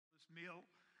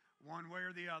one way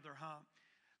or the other, huh?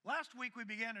 Last week we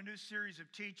began a new series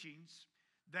of teachings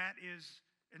that is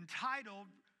entitled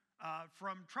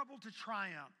From Trouble to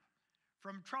Triumph.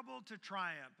 From Trouble to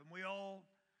Triumph. And we all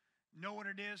know what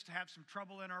it is to have some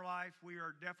trouble in our life. We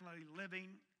are definitely living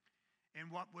in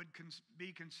what would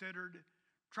be considered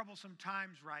troublesome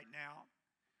times right now.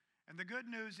 And the good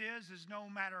news is no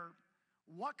matter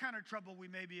what kind of trouble we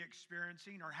may be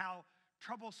experiencing or how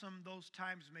troublesome those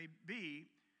times may be,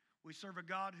 we serve a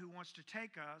God who wants to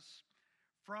take us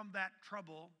from that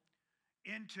trouble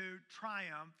into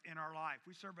triumph in our life.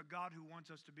 We serve a God who wants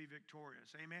us to be victorious.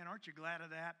 Amen. Aren't you glad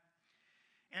of that?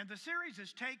 And the series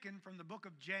is taken from the book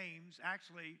of James.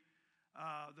 Actually,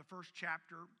 the first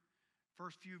chapter,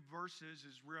 first few verses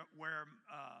is where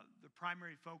the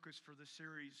primary focus for the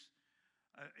series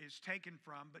is taken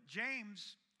from. But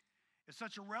James is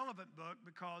such a relevant book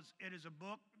because it is a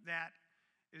book that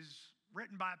is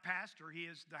written by a pastor. He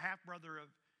is the half-brother of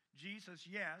Jesus.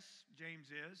 Yes, James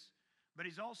is. But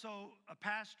he's also a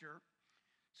pastor.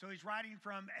 So he's writing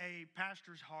from a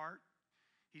pastor's heart.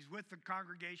 He's with the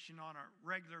congregation on a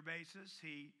regular basis.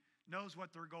 He knows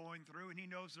what they're going through, and he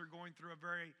knows they're going through a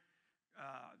very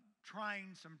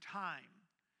trying some time.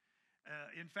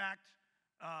 In fact,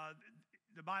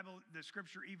 the Bible, the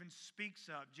scripture even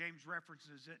speaks of, James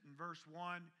references it in verse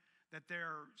 1, that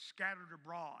they're scattered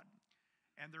abroad.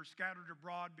 And they're scattered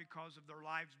abroad because of their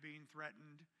lives being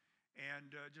threatened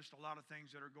and just a lot of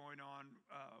things that are going on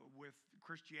with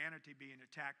Christianity being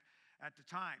attacked at the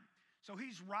time. So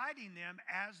he's writing them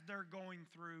as they're going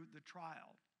through the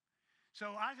trial.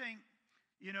 So I think,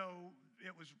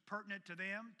 it was pertinent to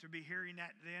them to be hearing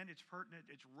that then. It's pertinent,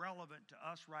 it's relevant to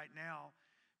us right now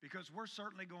because we're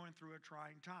certainly going through a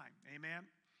trying time. Amen?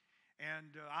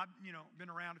 And I've, been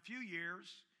around a few years,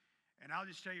 and I'll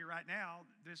just tell you right now,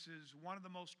 this is one of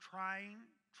the most trying,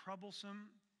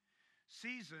 troublesome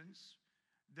seasons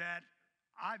that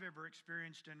I've ever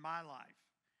experienced in my life.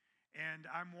 And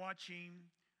I'm watching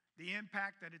the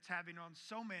impact that it's having on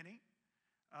so many,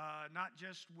 not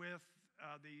just with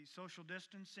the social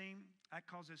distancing. That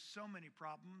causes so many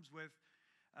problems with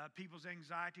people's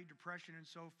anxiety, depression, and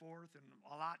so forth, and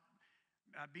a lot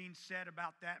being said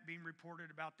about that, being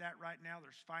reported about that right now.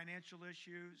 There's financial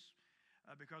issues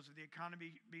because of the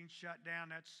economy being shut down.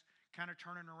 That's kind of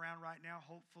turning around right now,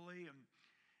 hopefully,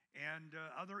 and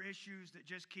other issues that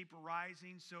just keep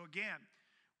arising. So again,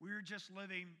 we're just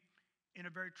living in a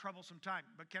very troublesome time.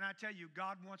 But can I tell you,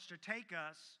 God wants to take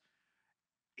us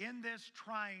in this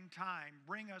trying time,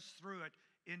 bring us through it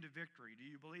into victory. Do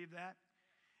you believe that?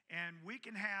 And we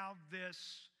can have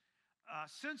this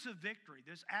sense of victory,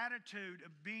 this attitude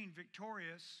of being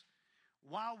victorious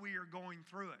while we are going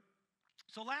through it.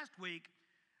 So last week,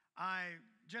 I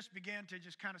just began to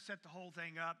just kind of set the whole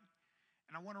thing up.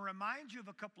 And I want to remind you of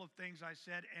a couple of things I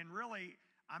said. And really,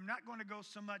 I'm not going to go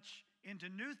so much into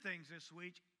new things this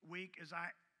week as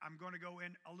I'm going to go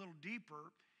in a little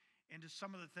deeper into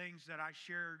some of the things that I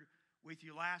shared with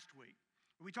you last week.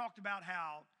 We talked about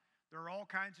how there are all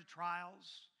kinds of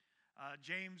trials.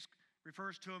 James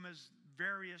refers to them as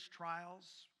various trials.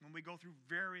 When we go through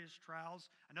various trials,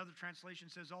 another translation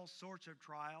says all sorts of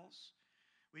trials.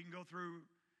 We can go through,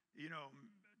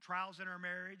 trials in our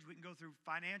marriage. We can go through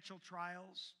financial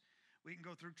trials. We can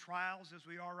go through trials as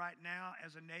we are right now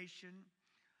as a nation,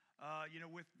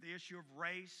 with the issue of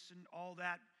race and all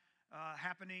that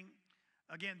happening.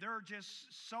 Again, there are just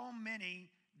so many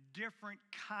different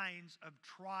kinds of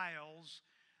trials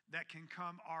that can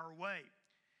come our way.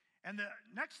 And the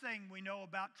next thing we know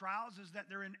about trials is that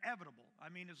they're inevitable. I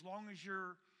mean, as long as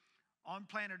you're on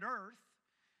planet Earth,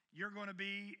 you're going to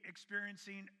be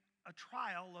experiencing a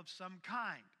trial of some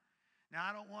kind.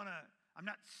 Now, I'm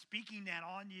not speaking that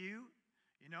on you.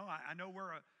 I know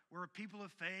we're a people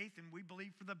of faith and we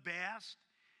believe for the best.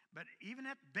 But even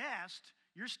at best,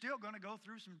 you're still going to go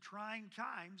through some trying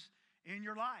times in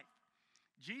your life.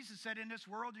 Jesus said in this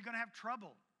world, you're going to have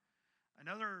trouble.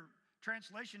 Another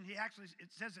translation, it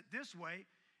says it this way: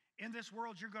 in this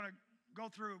world, you're going to go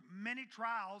through many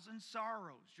trials and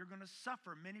sorrows. You're going to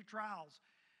suffer many trials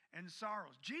and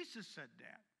sorrows. Jesus said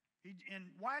that. And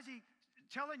why is he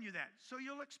telling you that? So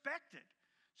you'll expect it.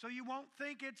 So you won't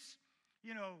think it's,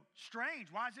 strange.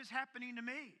 Why is this happening to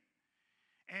me?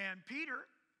 And Peter,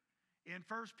 in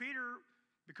 1 Peter,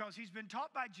 because he's been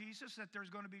taught by Jesus that there's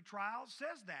going to be trials,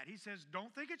 says that. He says,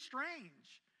 don't think it's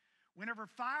strange. Whenever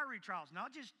fiery trials,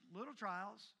 not just little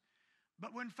trials,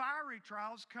 but when fiery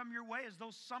trials come your way as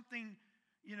though something,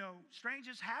 strange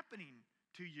is happening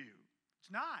to you. It's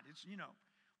not. It's,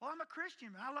 well, I'm a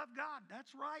Christian. I love God.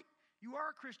 That's right. You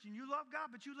are a Christian. You love God,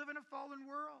 but you live in a fallen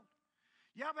world.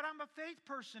 Yeah, but I'm a faith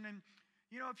person, and,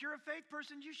 If you're a faith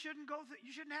person, you shouldn't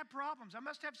have problems. I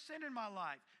must have sin in my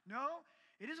life. No,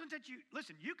 it isn't that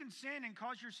listen, you can sin and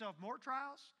cause yourself more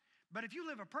trials, but if you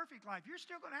live a perfect life, you're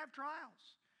still going to have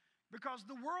trials because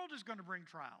the world is going to bring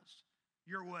trials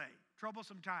your way,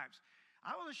 troublesome times.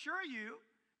 I will assure you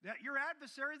that your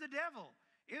adversary, the devil,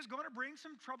 is going to bring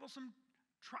some troublesome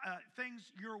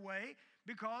things your way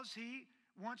because he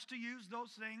wants to use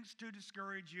those things to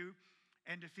discourage you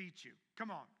and defeat you.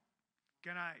 Come on.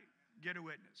 Can I get a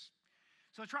witness?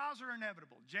 So trials are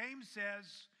inevitable. James says,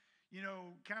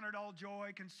 count it all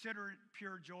joy, consider it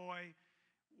pure joy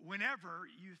whenever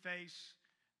you face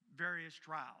various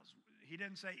trials. He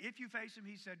didn't say if you face them,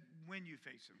 he said when you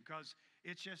face them, because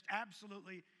it's just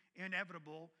absolutely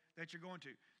inevitable that you're going to.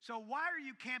 So why are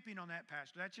you camping on that,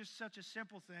 Pastor? That's just such a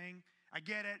simple thing. I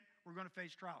get it. We're going to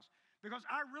face trials. Because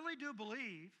I really do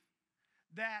believe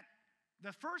that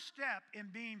the first step in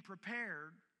being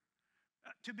prepared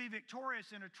to be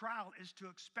victorious in a trial is to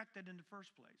expect it in the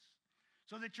first place.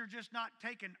 So that you're just not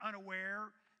taken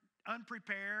unaware,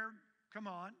 unprepared, come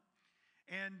on,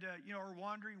 and, are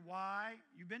wondering why.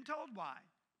 You've been told why.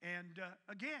 And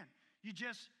again, you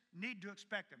just need to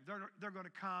expect them. They're going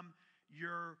to come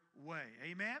your way.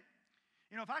 Amen?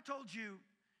 If I told you,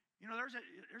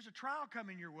 there's a trial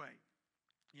coming your way,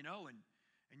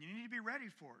 and you need to be ready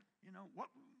for it,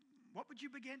 what would you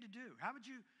begin to do? How would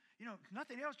you, if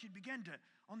nothing else, you'd begin to,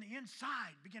 on the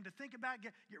inside, begin to think about,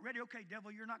 get ready. Okay,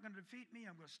 devil, you're not going to defeat me.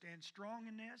 I'm going to stand strong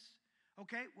in this.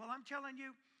 Okay, well, I'm telling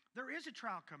you, there is a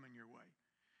trial coming your way.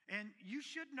 And you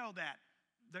should know that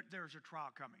there's a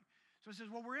trial coming. So it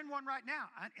says, well, we're in one right now.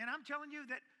 And I'm telling you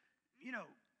that,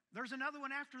 there's another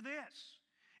one after this.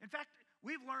 In fact,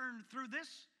 we've learned through this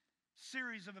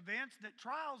series of events that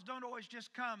trials don't always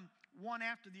just come one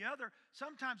after the other.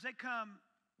 Sometimes they come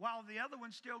while the other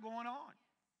one's still going on.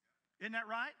 Isn't that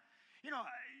right?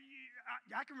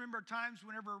 I can remember times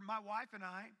whenever my wife and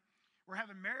I were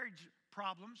having marriage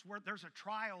problems where there's a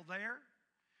trial there.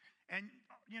 And,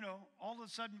 all of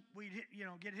a sudden we'd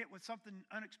get hit with something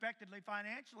unexpectedly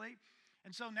financially.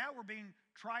 And so now we're being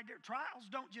tried. Trials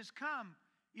don't just come,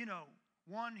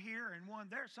 one here and one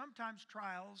there. Sometimes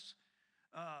trials,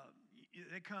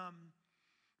 they come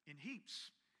in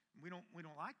heaps. We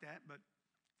don't like that, but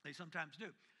they sometimes do.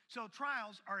 So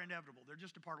trials are inevitable. They're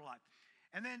just a part of life.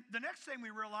 And then the next thing we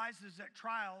realize is that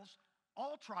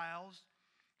all trials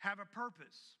have a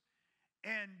purpose.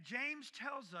 And James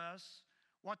tells us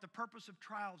what the purpose of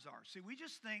trials are. See, we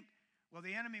just think, well,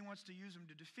 the enemy wants to use them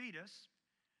to defeat us.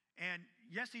 And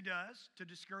yes, he does, to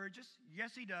discourage us.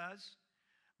 Yes, he does.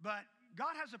 But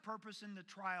God has a purpose in the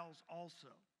trials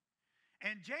also.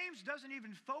 And James doesn't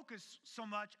even focus so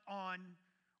much on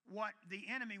what the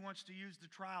enemy wants to use the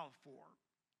trial for.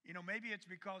 Maybe it's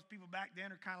because people back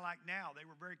then are kind of like now. They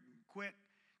were very quick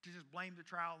to just blame the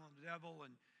trial on the devil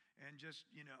and just,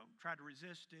 try to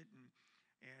resist it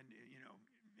and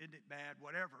isn't it bad,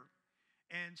 whatever.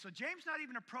 And so James not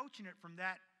even approaching it from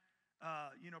that,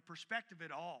 perspective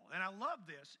at all. And I love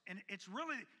this. And it's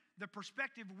really the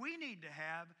perspective we need to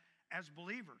have as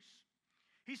believers.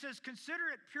 He says,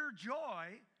 consider it pure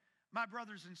joy, my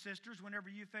brothers and sisters, whenever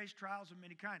you face trials of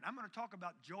many kinds. I'm going to talk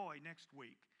about joy next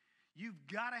week. You've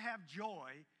got to have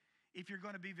joy if you're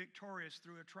going to be victorious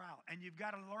through a trial. And you've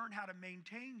got to learn how to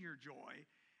maintain your joy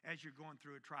as you're going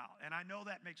through a trial. And I know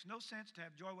that makes no sense to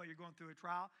have joy while you're going through a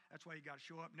trial. That's why you got to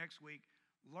show up next week,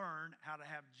 learn how to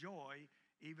have joy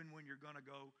even when you're going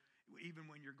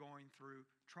through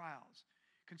trials.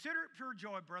 Consider it pure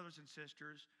joy, brothers and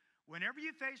sisters, whenever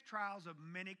you face trials of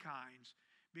many kinds,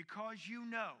 because you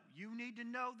need to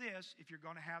know this if you're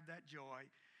going to have that joy.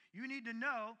 You need to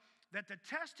know that the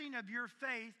testing of your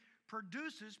faith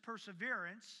produces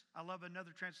perseverance. I love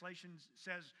another translation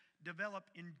says develop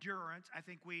endurance. I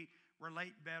think we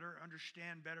relate better,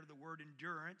 understand better the word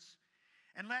endurance.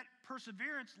 And let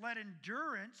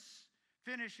endurance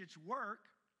finish its work,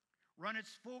 run its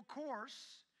full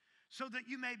course, so that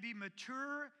you may be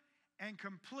mature and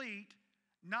complete,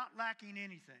 not lacking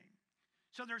anything.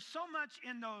 So there's so much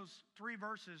in those 3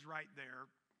 verses right there,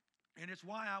 and it's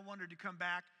why I wanted to come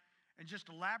back and just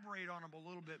elaborate on them a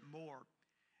little bit more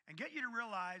and get you to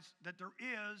realize that there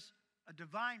is a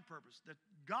divine purpose, that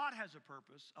God has a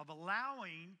purpose of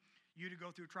allowing you to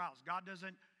go through trials. God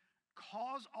doesn't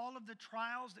cause all of the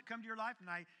trials that come to your life, and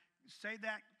I say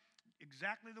that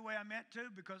exactly the way I meant to,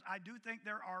 because I do think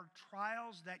there are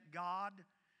trials that God,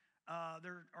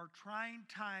 there are trying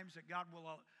times that God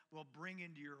will bring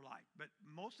into your life. But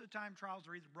most of the time, trials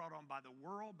are either brought on by the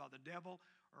world, by the devil,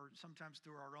 or sometimes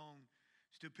through our own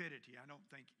stupidity. I don't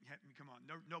think, come on,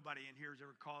 nobody in here has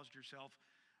ever caused yourself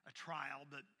a trial,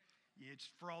 but It's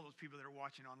for all those people that are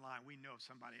watching online. We know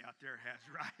somebody out there has,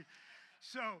 right?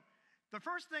 So the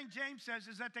first thing James says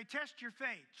is that they test your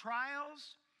faith.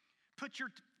 Trials put your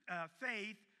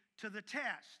faith to the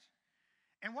test.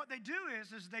 And what they do is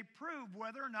they prove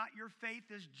whether or not your faith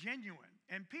is genuine.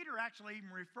 And Peter actually even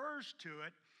refers to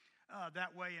it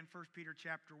that way in 1 Peter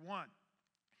chapter 1.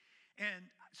 And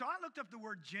so I looked up the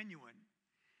word genuine,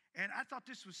 and I thought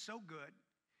this was so good.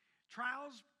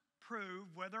 Trials prove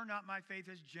whether or not my faith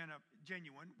is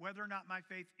genuine, whether or not my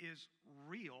faith is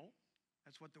real.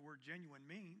 That's what the word genuine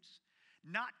means.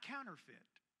 Not counterfeit.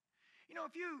 You know,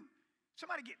 if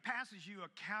somebody passes you a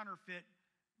counterfeit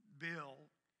bill,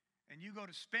 and you go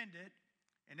to spend it,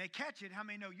 and they catch it, how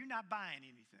many know you're not buying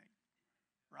anything,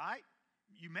 right?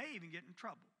 You may even get in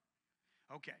trouble.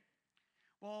 Okay.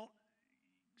 Well,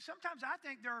 sometimes I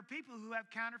think there are people who have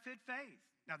counterfeit faith.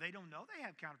 Now, they don't know they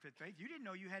have counterfeit faith. You didn't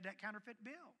know you had that counterfeit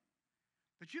bill.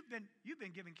 But you've been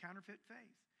given counterfeit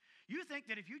faith. You think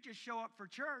that if you just show up for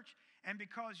church, and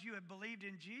because you have believed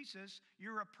in Jesus,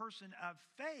 you're a person of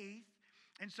faith,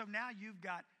 and so now you've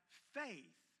got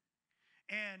faith.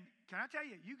 And can I tell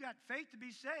you, you got faith to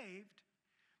be saved,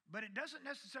 but it doesn't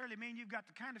necessarily mean you've got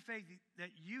the kind of faith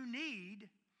that you need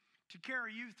to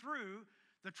carry you through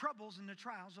the troubles and the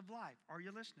trials of life. Are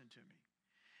you listening to me?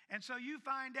 And so you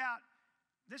find out,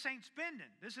 this ain't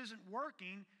spending. This isn't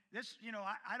working.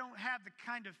 I don't have the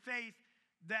kind of faith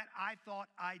that I thought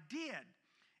I did.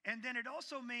 And then it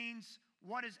also means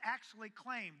what is actually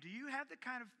claimed. Do you have the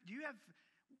kind of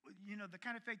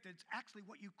faith that's actually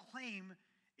what you claim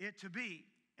it to be?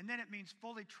 And then it means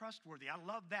fully trustworthy. I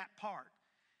love that part.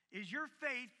 Is your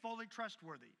faith fully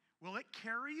trustworthy? Will it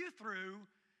carry you through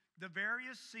the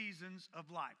various seasons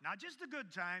of life? Not just the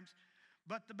good times,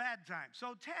 but the bad times.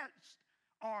 So tests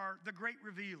are the great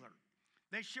revealer.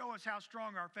 They show us how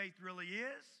strong our faith really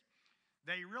is.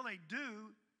 They really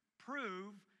do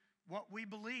prove what we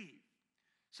believe.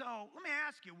 So let me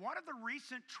ask you, what are the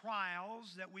recent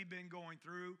trials that we've been going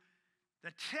through,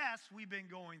 the tests we've been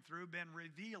going through, been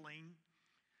revealing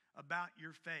about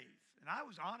your faith? And I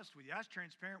was honest with you. I was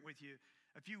transparent with you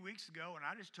a few weeks ago, and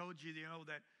I just told you,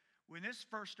 that when this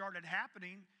first started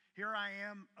happening, here I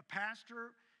am, a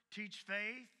pastor, teach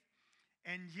faith,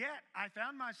 and yet I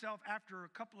found myself after a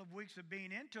couple of weeks of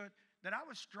being into it that I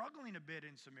was struggling a bit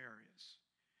in some areas.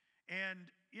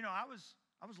 And,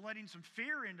 I was letting some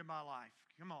fear into my life.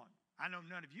 Come on. I know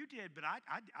none of you did, but I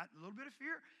a little bit of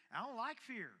fear. I don't like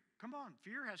fear. Come on.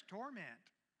 Fear has torment.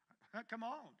 Come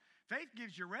on. Faith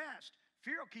gives you rest.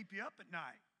 Fear will keep you up at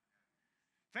night.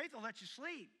 Faith will let you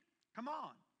sleep. Come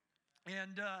on.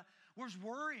 And was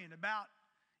worrying about,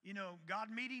 God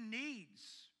meeting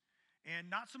needs. And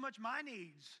not so much my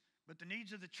needs, but the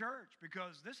needs of the church,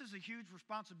 because this is a huge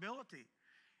responsibility.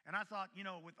 And I thought,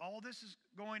 with all this is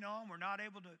going on, we're not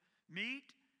able to meet.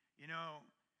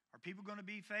 Are people going to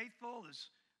be faithful?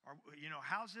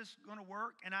 How's this going to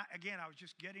work? And I was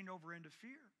just getting over into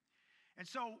fear. And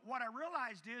so what I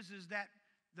realized is that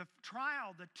the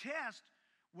trial, the test,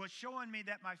 was showing me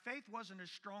that my faith wasn't as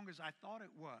strong as I thought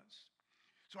it was.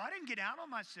 So I didn't get out on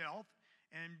myself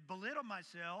and belittle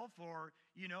myself or,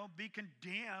 be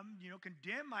condemned,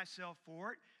 condemn myself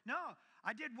for it. No,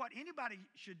 I did what anybody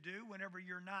should do whenever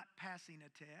you're not passing a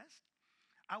test.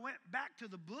 I went back to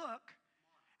the book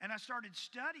and I started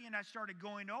studying. I started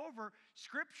going over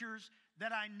scriptures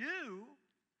that I knew,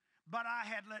 but I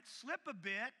had let slip a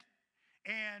bit.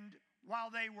 And while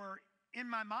they were in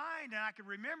my mind and I could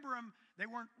remember them, they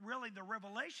weren't really the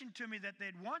revelation to me that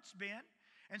they'd once been.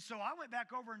 And so I went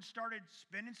back over and started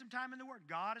spending some time in the Word.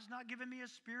 God has not given me a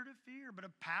spirit of fear, but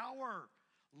of power,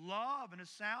 love, and a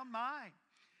sound mind.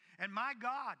 And my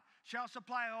God shall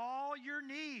supply all your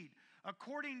need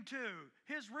according to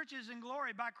His riches and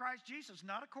glory by Christ Jesus,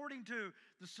 not according to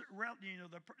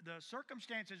the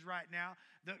circumstances right now,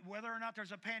 whether or not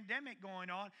there's a pandemic going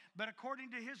on, but according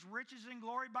to His riches and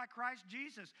glory by Christ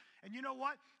Jesus. And you know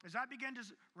what? As I began to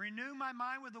renew my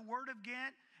mind with the Word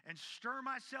again and stir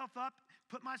myself up,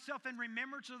 put myself in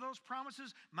remembrance of those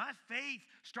promises, my faith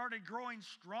started growing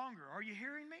stronger. Are you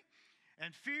hearing me?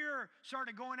 And fear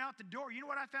started going out the door. You know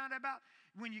what I found out?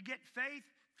 When you get faith,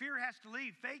 fear has to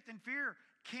leave. Faith and fear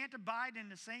can't abide in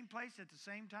the same place at the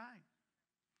same time.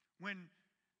 When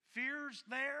fear's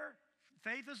there,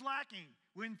 faith is lacking.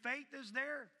 When faith is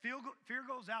there, fear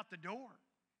goes out the door.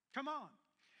 Come on.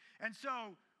 And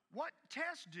so what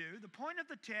tests do, the point of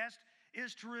the test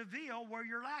is to reveal where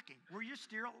you're lacking, where you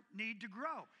still need to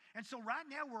grow. And so right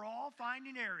now we're all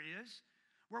finding areas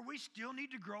where we still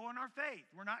need to grow in our faith.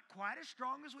 We're not quite as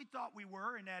strong as we thought we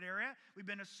were in that area. We've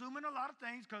been assuming a lot of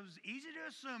things because it's easy to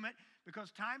assume it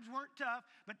because times weren't tough,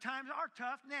 but times are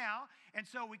tough now. And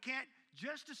so we can't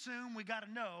just assume we got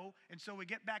to know. And so we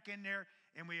get back in there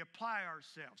and we apply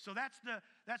ourselves. So that's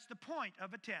the point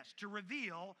of a test, to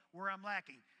reveal where I'm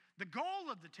lacking. The goal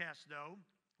of the test, though,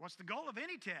 what's the goal of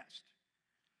any test?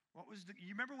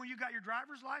 You remember when you got your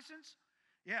driver's license?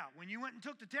 Yeah, when you went and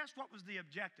took the test, what was the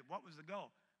objective? What was the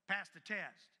goal? Pass the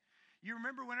test. You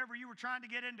remember whenever you were trying to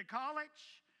get into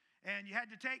college and you had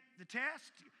to take the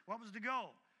test, what was the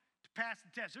goal? To pass the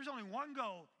test. There's only one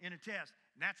goal in a test,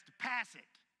 and that's to pass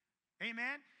it.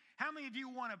 Amen? How many of you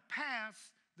want to pass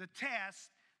the test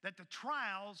that the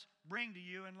trials bring to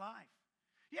you in life?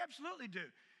 You absolutely do.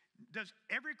 Does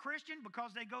every Christian,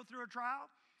 because they go through a trial,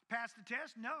 pass the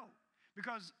test? No,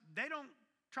 because they don't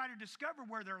try to discover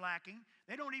where they're lacking.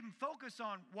 They don't even focus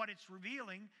on what it's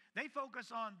revealing. They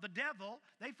focus on the devil.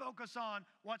 They focus on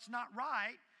what's not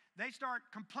right. They start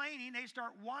complaining. They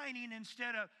start whining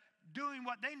instead of doing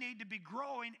what they need to be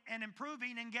growing and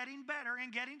improving and getting better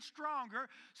and getting stronger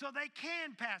so they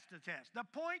can pass the test. The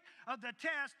point of the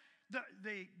test,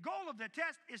 the goal of the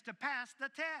test is to pass the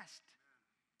test.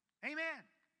 Amen.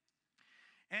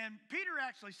 And Peter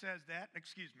actually says that,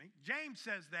 James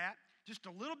says that just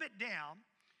a little bit down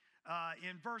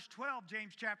in verse 12,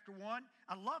 James chapter 1.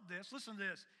 I love this. Listen to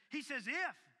this. He says,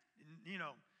 if,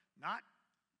 not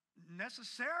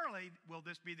necessarily will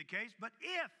this be the case, but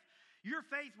if your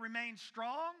faith remains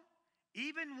strong,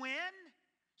 even when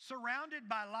surrounded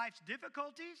by life's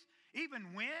difficulties, even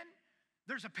when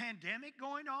there's a pandemic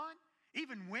going on,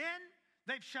 even when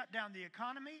they've shut down the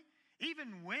economy,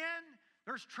 even when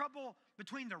there's trouble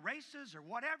between the races or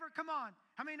whatever. Come on.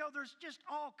 How many know there's just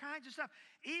all kinds of stuff?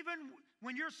 Even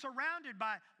when you're surrounded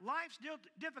by life's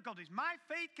difficulties, my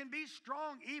faith can be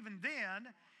strong even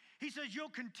then. He says you'll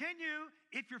continue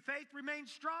if your faith remains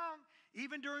strong,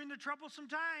 even during the troublesome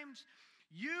times.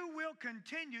 You will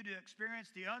continue to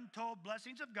experience the untold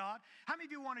blessings of God. How many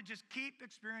of you want to just keep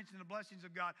experiencing the blessings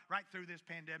of God right through this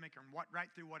pandemic and right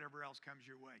through whatever else comes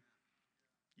your way?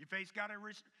 Your faith's got to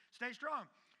stay strong.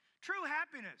 True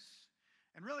happiness,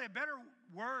 and really a better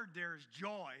word there is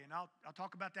joy, and I'll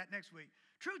talk about that next week.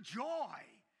 True joy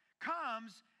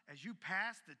comes as you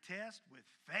pass the test with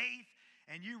faith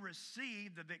and you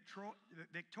receive the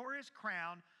victorious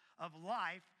crown of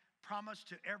life promised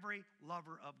to every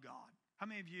lover of God. How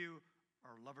many of you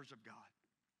are lovers of God?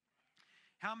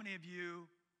 How many of you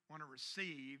want to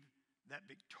receive that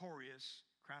victorious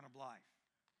crown of life?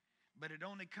 But it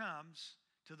only comes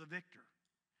to the victor.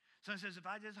 Someone says, if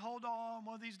I just hold on,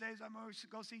 one of these days I'm going to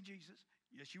go see Jesus.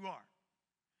 Yes, you are.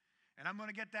 And I'm going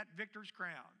to get that victor's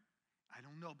crown. I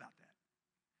don't know about that.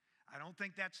 I don't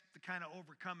think that's the kind of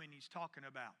overcoming he's talking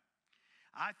about.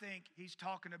 I think he's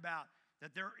talking about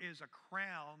that there is a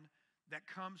crown that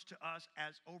comes to us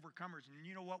as overcomers. And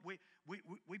you know what? We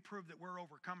prove that we're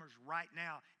overcomers right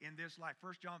now in this life.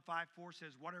 1 John 5:4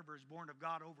 says, whatever is born of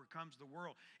God overcomes the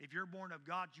world. If you're born of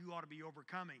God, you ought to be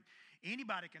overcoming.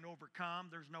 Anybody can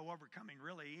overcome. There's no overcoming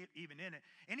really even in it.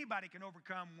 Anybody can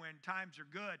overcome when times are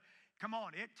good. Come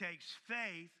on, it takes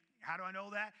faith. How do I know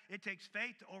that? It takes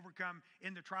faith to overcome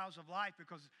in the trials of life,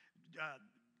 because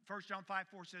 1 John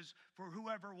 5:4 says, for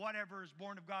whatever is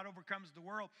born of God overcomes the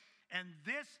world. And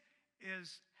this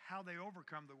is how they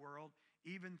overcome the world,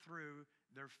 even through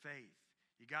their faith.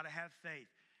 You got to have faith,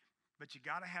 but you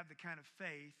got to have the kind of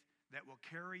faith that will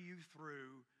carry you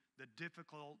through the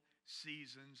difficult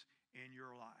seasons in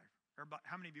your life. Everybody,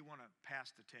 how many of you want to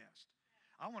pass the test?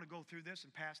 I want to go through this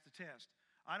and pass the test.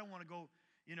 I don't want to go,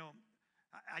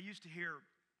 I used to hear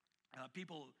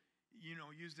people,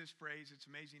 use this phrase. It's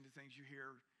amazing the things you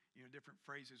hear, different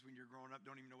phrases when you're growing up,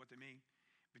 don't even know what they mean.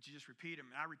 But you just repeat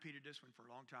them. And I repeated this one for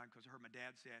a long time because I heard my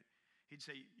dad say it. He'd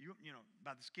say,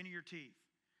 by the skin of your teeth.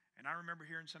 And I remember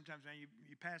hearing sometimes, man,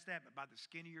 you passed that, but by the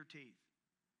skin of your teeth.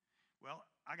 Well,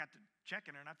 I got to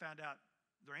checking it, and I found out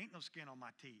there ain't no skin on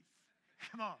my teeth.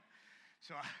 Come on.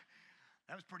 So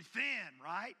that was pretty thin,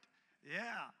 right?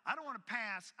 Yeah. I don't want to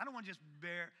pass. I don't want to just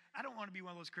bear. I don't want to be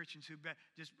one of those Christians who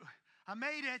I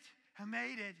made it. I'm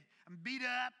beat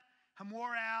up. I'm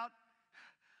wore out.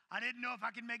 I didn't know if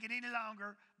I could make it any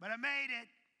longer, but I made it.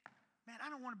 Man,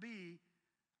 I don't want to be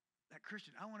that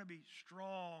Christian. I want to be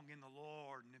strong in the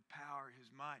Lord and empower his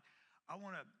mind. I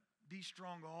want to be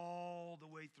strong all the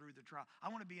way through the trial. I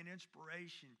want to be an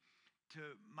inspiration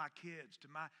to my kids,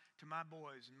 to my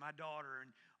boys and my daughter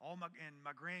and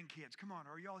my grandkids. Come on,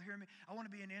 are y'all hearing me? I want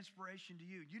to be an inspiration to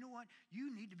you. You know what? You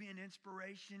need to be an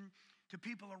inspiration to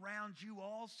people around you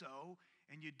also,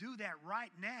 and you do that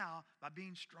right now by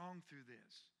being strong through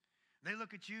this. They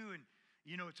look at you and,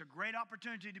 it's a great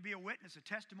opportunity to be a witness, a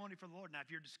testimony for the Lord. Now,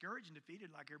 if you're discouraged and defeated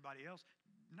like everybody else,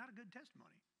 not a good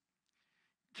testimony.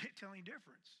 Can't tell any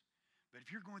difference. But if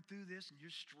you're going through this and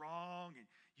you're strong and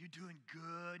you're doing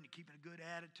good and you're keeping a good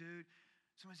attitude,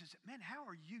 someone says, man, how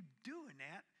are you doing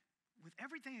that with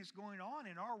everything that's going on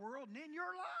in our world and in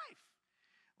your life?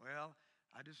 Well,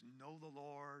 I just know the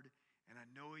Lord, and I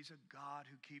know He's a God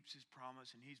who keeps His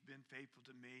promise, and He's been faithful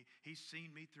to me. He's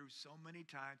seen me through so many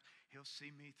times. He'll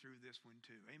see me through this one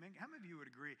too. Amen. How many of you would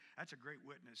agree? That's a great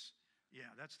witness. Yeah,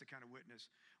 that's the kind of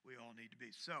witness we all need to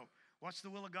be. So, what's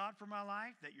the will of God for my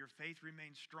life? That your faith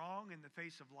remains strong in the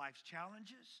face of life's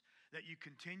challenges, that you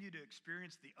continue to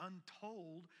experience the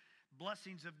untold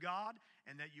blessings of God,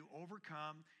 and that you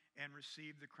overcome and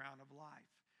receive the crown of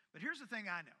life. But here's the thing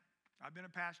I know. I've been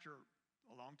a pastor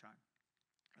a long time.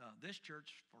 This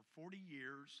church for 40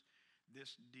 years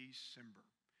this December.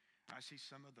 I see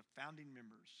some of the founding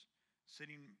members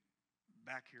sitting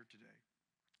back here today.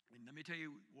 And let me tell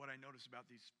you what I notice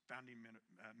about these founding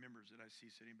members that I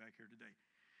see sitting back here today.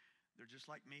 They're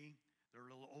just like me. They're a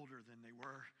little older than they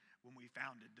were when we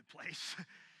founded the place.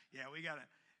 Yeah, we got a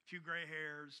few gray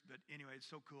hairs, but anyway, it's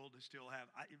so cool to still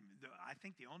have. I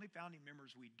think the only founding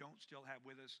members we don't still have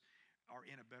with us are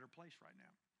in a better place right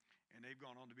now. And they've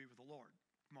gone on to be with the Lord.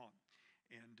 Come on.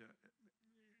 And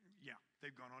yeah,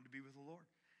 they've gone on to be with the Lord.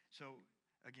 So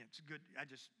again, it's good. I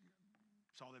just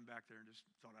saw them back there and just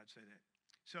thought I'd say that.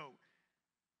 So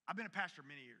I've been a pastor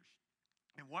many years.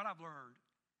 And what I've learned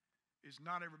is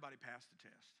not everybody passed the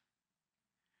test.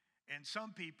 And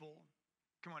some people,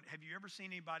 come on, have you ever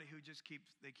seen anybody who just keep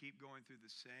going through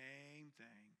the same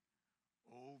thing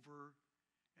over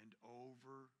and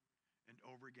over and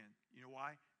over again? You know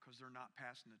why? Because they're not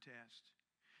passing the test.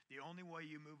 The only way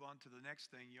you move on to the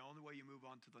next thing, the only way you move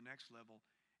on to the next level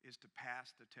is to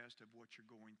pass the test of what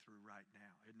you're going through right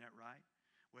now. Isn't that right?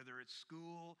 Whether it's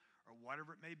school or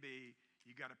whatever it may be,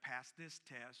 you got to pass this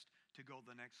test to go to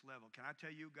the next level. Can I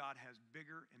tell you, God has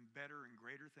bigger and better and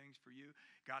greater things for you.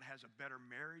 God has a better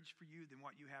marriage for you than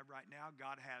what you have right now.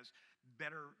 God has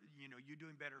better, you're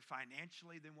doing better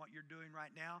financially than what you're doing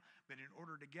right now. But in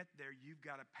order to get there, you've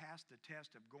got to pass the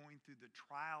test of going through the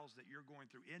trials that you're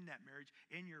going through in that marriage,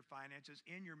 in your finances,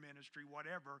 in your ministry,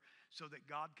 whatever, so that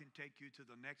God can take you to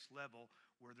the next level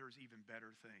where there's even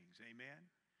better things. Amen?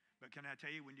 But can I tell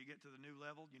you, when you get to the new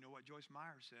level, you know what Joyce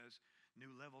Meyer says?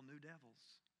 New level, new devils.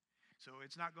 So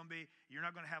it's not going to be, you're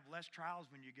not going to have less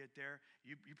trials when you get there.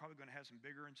 You're probably going to have some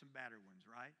bigger and some badder ones,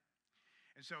 right?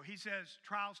 And so he says,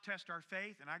 trials test our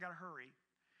faith, and I got to hurry.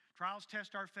 Trials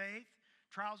test our faith.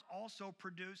 Trials also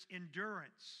produce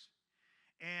endurance.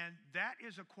 And that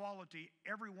is a quality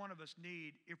every one of us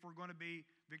need if we're going to be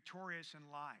victorious in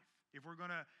life, if we're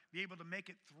going to be able to make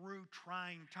it through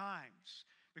trying times.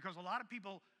 Because a lot of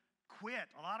people quit.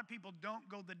 A lot of people don't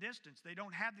go the distance. They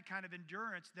don't have the kind of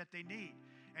endurance that they need.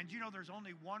 And there's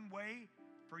only one way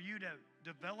for you to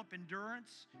develop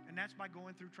endurance, and that's by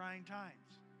going through trying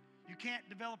times. You can't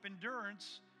develop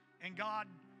endurance and God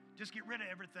just get rid of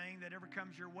everything that ever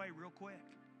comes your way real quick.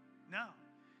 No.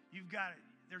 You got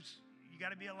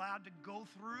to be allowed to go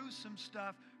through some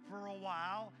stuff for a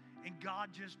while, and God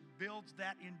just builds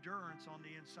that endurance on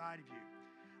the inside of you.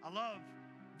 I love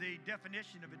the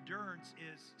definition of endurance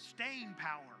is staying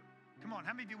power. Come on,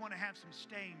 how many of you want to have some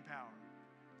staying power?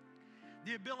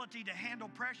 The ability to handle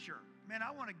pressure. Man,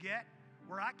 I want to get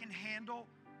where I can handle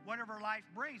whatever life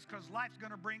brings, because life's going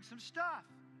to bring some stuff.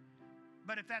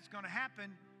 But if that's going to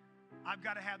happen, I've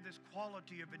got to have this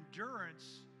quality of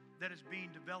endurance that is being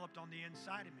developed on the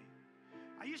inside of me.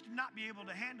 I used to not be able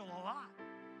to handle a lot.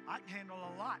 I can handle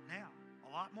a lot now,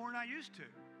 a lot more than I used to.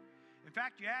 In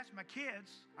fact, you ask my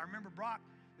kids, I remember Brock,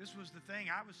 this was the thing,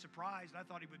 I was surprised. I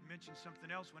thought he would mention something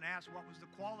else when asked what was the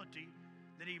quality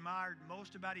that he admired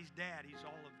most about his dad. He's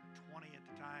all of 20 at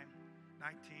the time,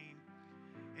 19.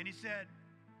 And he said,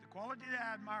 the quality that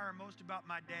I admire most about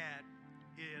my dad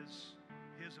is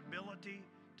his ability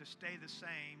to stay the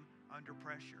same under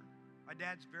pressure. My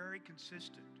dad's very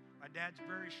consistent. My dad's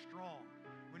very strong.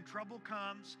 When trouble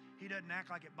comes, he doesn't act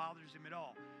like it bothers him at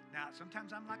all. Now,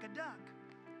 sometimes I'm like a duck.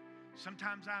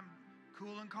 Sometimes I'm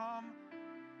cool and calm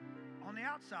on the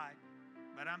outside,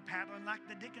 but I'm paddling like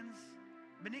the Dickens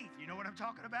beneath. You know what I'm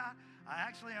talking about?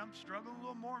 I'm struggling a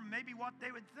little more than maybe what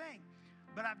they would think.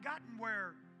 But I've gotten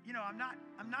where, I'm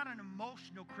not an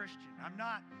emotional Christian. I'm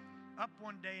not up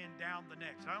one day and down the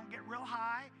next. I don't get real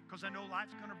high because I know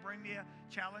life's going to bring me a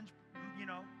challenge,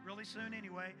 really soon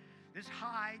anyway. This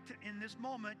high in this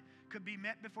moment could be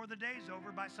met before the day's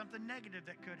over by something negative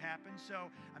that could happen. So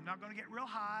I'm not going to get real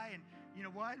high and,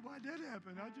 why did that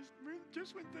happen?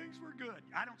 Just when things were good.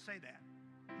 I don't say that.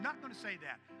 I'm not going to say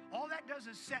that. All that does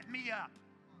is set me up.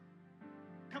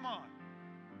 Come on.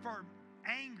 For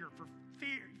anger, for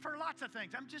fear, for lots of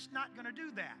things. I'm just not going to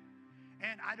do that.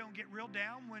 And I don't get real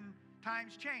down when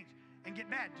times change and get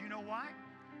bad. Do you know why?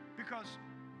 Because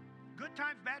good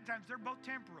times, bad times, they're both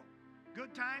temporal.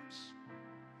 Good times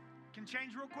can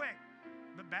change real quick,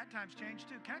 but bad times change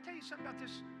too. Can I tell you something about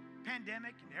this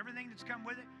pandemic and everything that's come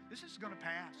with it? This is going to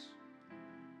pass.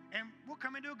 And we'll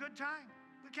come into a good time.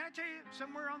 But can I tell you,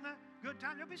 somewhere on the good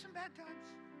time, there'll be some bad times.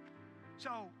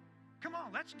 So, come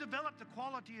on, let's develop the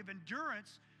quality of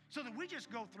endurance so that we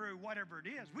just go through whatever it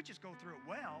is. We just go through it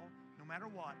well, no matter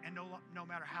what, and no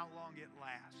matter how long it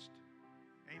lasts.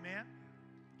 Amen?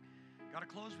 Got to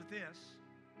close with this.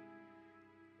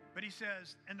 But he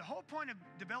says, and the whole point of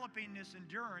developing this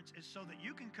endurance is so that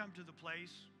you can come to the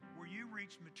place where you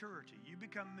reach maturity. You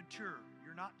become mature.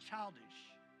 You're not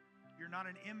childish. You're not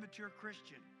an immature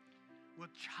Christian with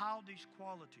childish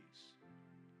qualities.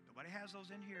 Nobody has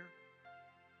those in here.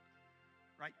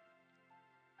 Right?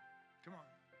 Come on.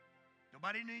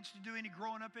 Nobody needs to do any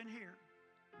growing up in here.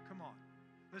 Come on.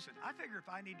 Listen, I figure if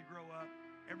I need to grow up,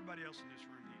 everybody else in this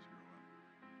room needs to grow up.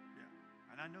 Yeah.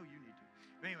 And I know you need to.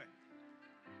 But anyway.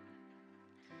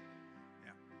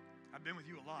 Yeah. I've been with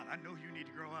you a lot. I know you need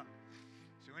to grow up.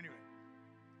 So anyway.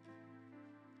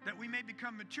 That we may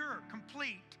become mature,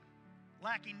 complete,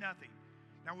 lacking nothing.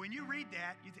 Now when you read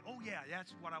that, you think, oh yeah,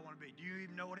 that's what I want to be. Do you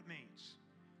even know what it means?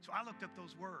 So I looked up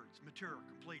those words, mature,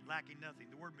 complete, lacking nothing.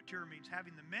 The word mature means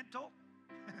having the mental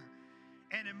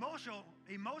and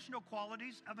emotional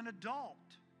qualities of an adult,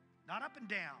 not up and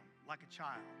down like a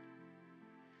child.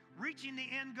 Reaching the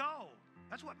end goal.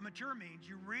 That's what mature means.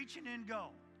 You reach an end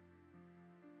goal.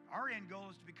 Our end goal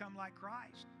is to become like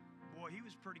Christ. Boy, he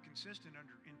was pretty consistent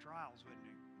in trials, wasn't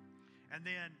he? And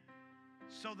then,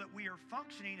 so that we are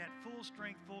functioning at full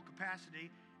strength, full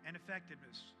capacity, and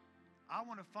effectiveness. I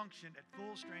want to function at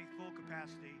full strength, full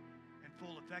capacity, and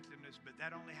full effectiveness, but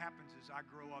that only happens as I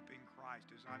grow up in Christ,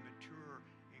 as I mature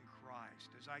in Christ,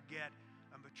 as I get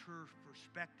a mature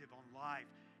perspective on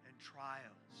life and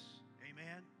trials.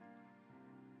 Amen?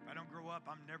 If I don't grow up,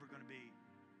 I'm never going to be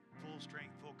full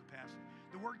strength, full capacity.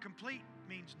 The word complete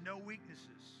means no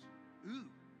weaknesses.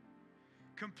 Ooh.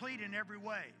 Complete in every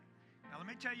way. Now, let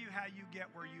me tell you how you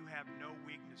get where you have no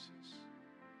weaknesses.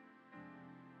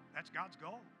 That's God's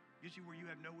goal. Get you where you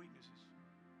have no weaknesses.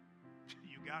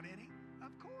 You got any?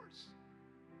 Of course.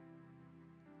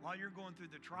 While you're going through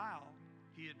the trial,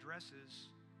 he addresses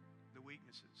the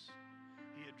weaknesses.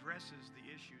 He addresses the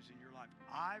issues in your life.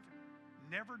 I've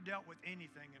never dealt with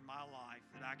anything in my life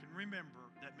that I can remember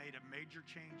that made a major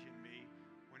change in me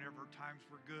whenever times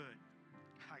were good.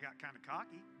 I got kind of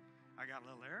cocky. I got a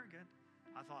little arrogant.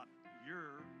 I thought,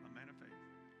 you're a man of faith.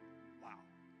 Wow.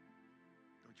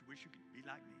 Don't you wish you could be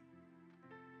like me?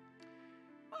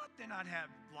 But then I'd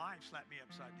have life slap me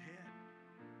upside the head.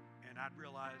 And I'd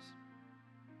realize,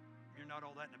 you're not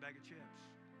all that in a bag of chips.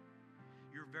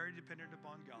 You're very dependent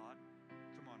upon God.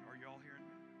 Come on, are you all hearing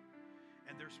me?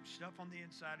 And there's some stuff on the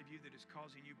inside of you that is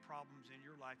causing you problems in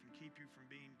your life and keep you from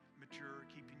being mature,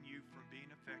 keeping you from being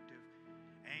effective.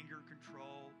 Anger,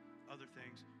 control, other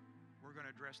things. We're going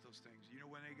to address those things. You know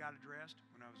when they got addressed?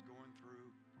 When I was going through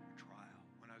a trial,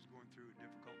 when I was going through a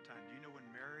difficult time. Do you know when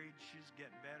marriages get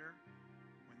better?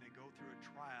 When they go through a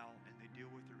trial and they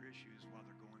deal with their issues while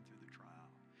they're going through the trial.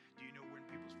 Do you know when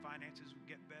people's finances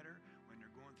get better? When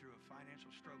they're going through a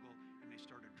financial struggle and they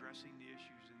start addressing the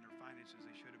issues in their finances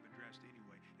they should have addressed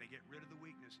anyway. They get rid of the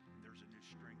weakness and there's a new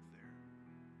strength there.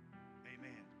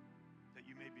 Amen. That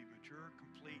you may be mature,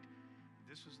 complete.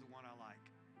 This is the one I like.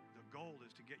 The goal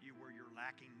is to get you where you're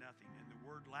lacking nothing. And the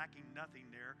word lacking nothing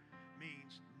there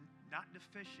means not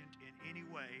deficient in any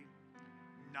way,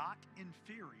 not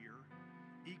inferior,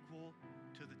 equal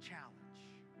to the challenge.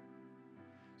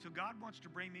 So God wants to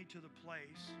bring me to the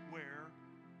place where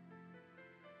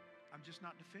I'm just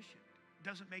not deficient. It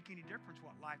doesn't make any difference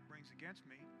what life brings against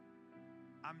me.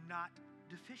 I'm not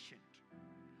deficient.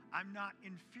 I'm not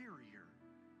inferior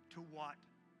to what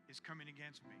is coming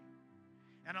against me.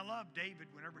 And I love David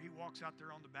whenever he walks out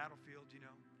there on the battlefield, you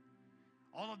know.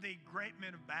 All of the great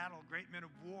men of battle, great men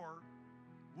of war,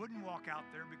 wouldn't walk out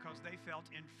there because they felt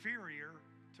inferior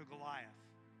to Goliath.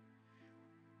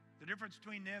 The difference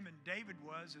between them and David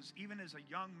is even as a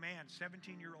young man,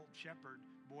 17-year-old shepherd,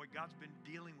 boy, God's been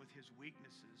dealing with his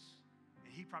weaknesses.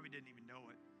 And he probably didn't even know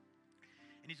it.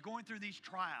 And he's going through these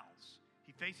trials.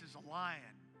 He faces a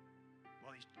lion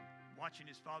while he's watching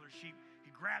his father's sheep.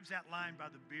 He grabs that lion by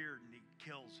the beard and he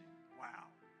kills him. Wow.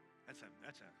 That's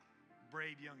a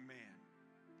brave young man.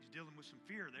 He's dealing with some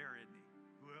fear there, isn't he?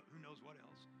 Who knows what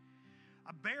else?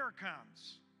 A bear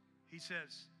comes, he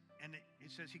says, and he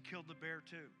says he killed the bear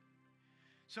too.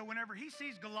 So whenever he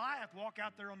sees Goliath walk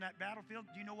out there on that battlefield,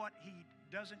 do you know what he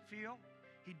doesn't feel?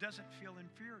 He doesn't feel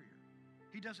inferior.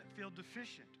 He doesn't feel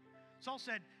deficient. Saul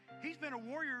said, he's been a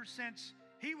warrior since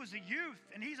he was a youth,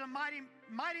 and he's a mighty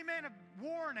man of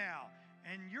war now,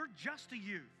 and you're just a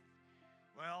youth.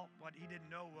 Well, what he didn't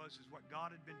know is what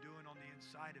God had been doing on the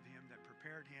inside of him that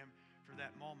prepared him for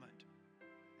that moment.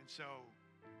 And so,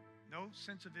 no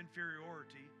sense of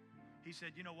inferiority. He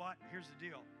said, you know what? Here's the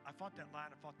deal. I fought that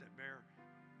lion, I fought that bear.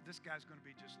 This guy's going to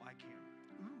be just like him.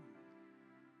 Ooh.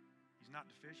 He's not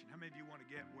deficient. How many of you want to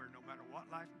get where no matter what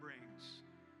life brings,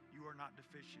 you are not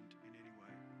deficient in any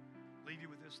way? Leave you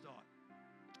with this thought.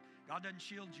 God doesn't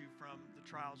shield you from the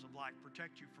trials of life,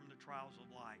 protect you from the trials of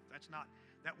life.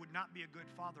 That would not be a good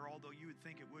father, although you would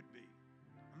think it would be.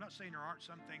 I'm not saying there aren't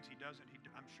some things he doesn't.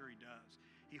 I'm sure he does.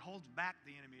 He holds back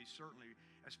the enemy, certainly,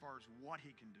 as far as what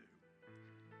he can do.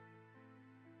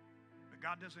 But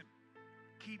God doesn't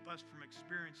keep us from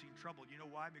experiencing trouble. You know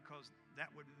why? Because that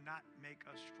would not make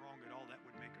us strong at all. That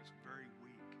would make us very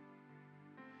weak.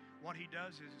 What he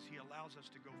does is he allows us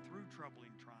to go through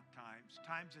troubling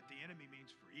times that the enemy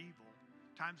means for evil,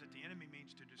 times that the enemy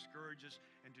means to discourage us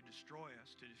and to destroy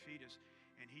us, to defeat us,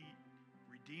 and he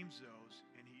redeems those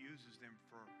and he uses them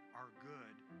for our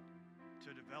good,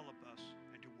 to develop us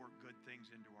and to work good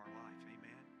things into our life.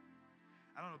 Amen.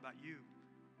 I don't know about you,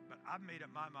 but I've made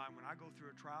up my mind when I go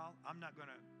through a trial, I'm not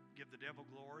going to give the devil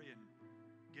glory and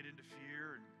get into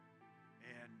fear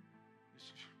and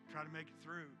just try to make it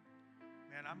through.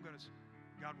 Man, I'm going to,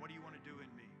 God, what do you want to do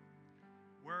in me?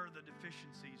 Where are the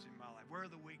deficiencies in my life? Where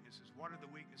are the weaknesses? What are the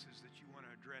weaknesses that you want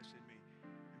to address in me?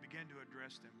 And begin to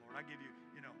address them, Lord. I give you,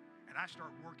 and I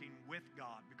start working with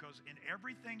God, because in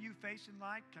everything you face in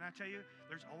life, can I tell you,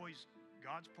 there's always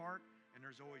God's part and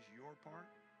there's always your part.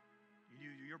 You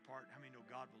do your part. How many know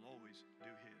God will always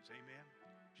do his? Amen.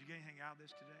 Did you get anything out of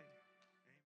this today?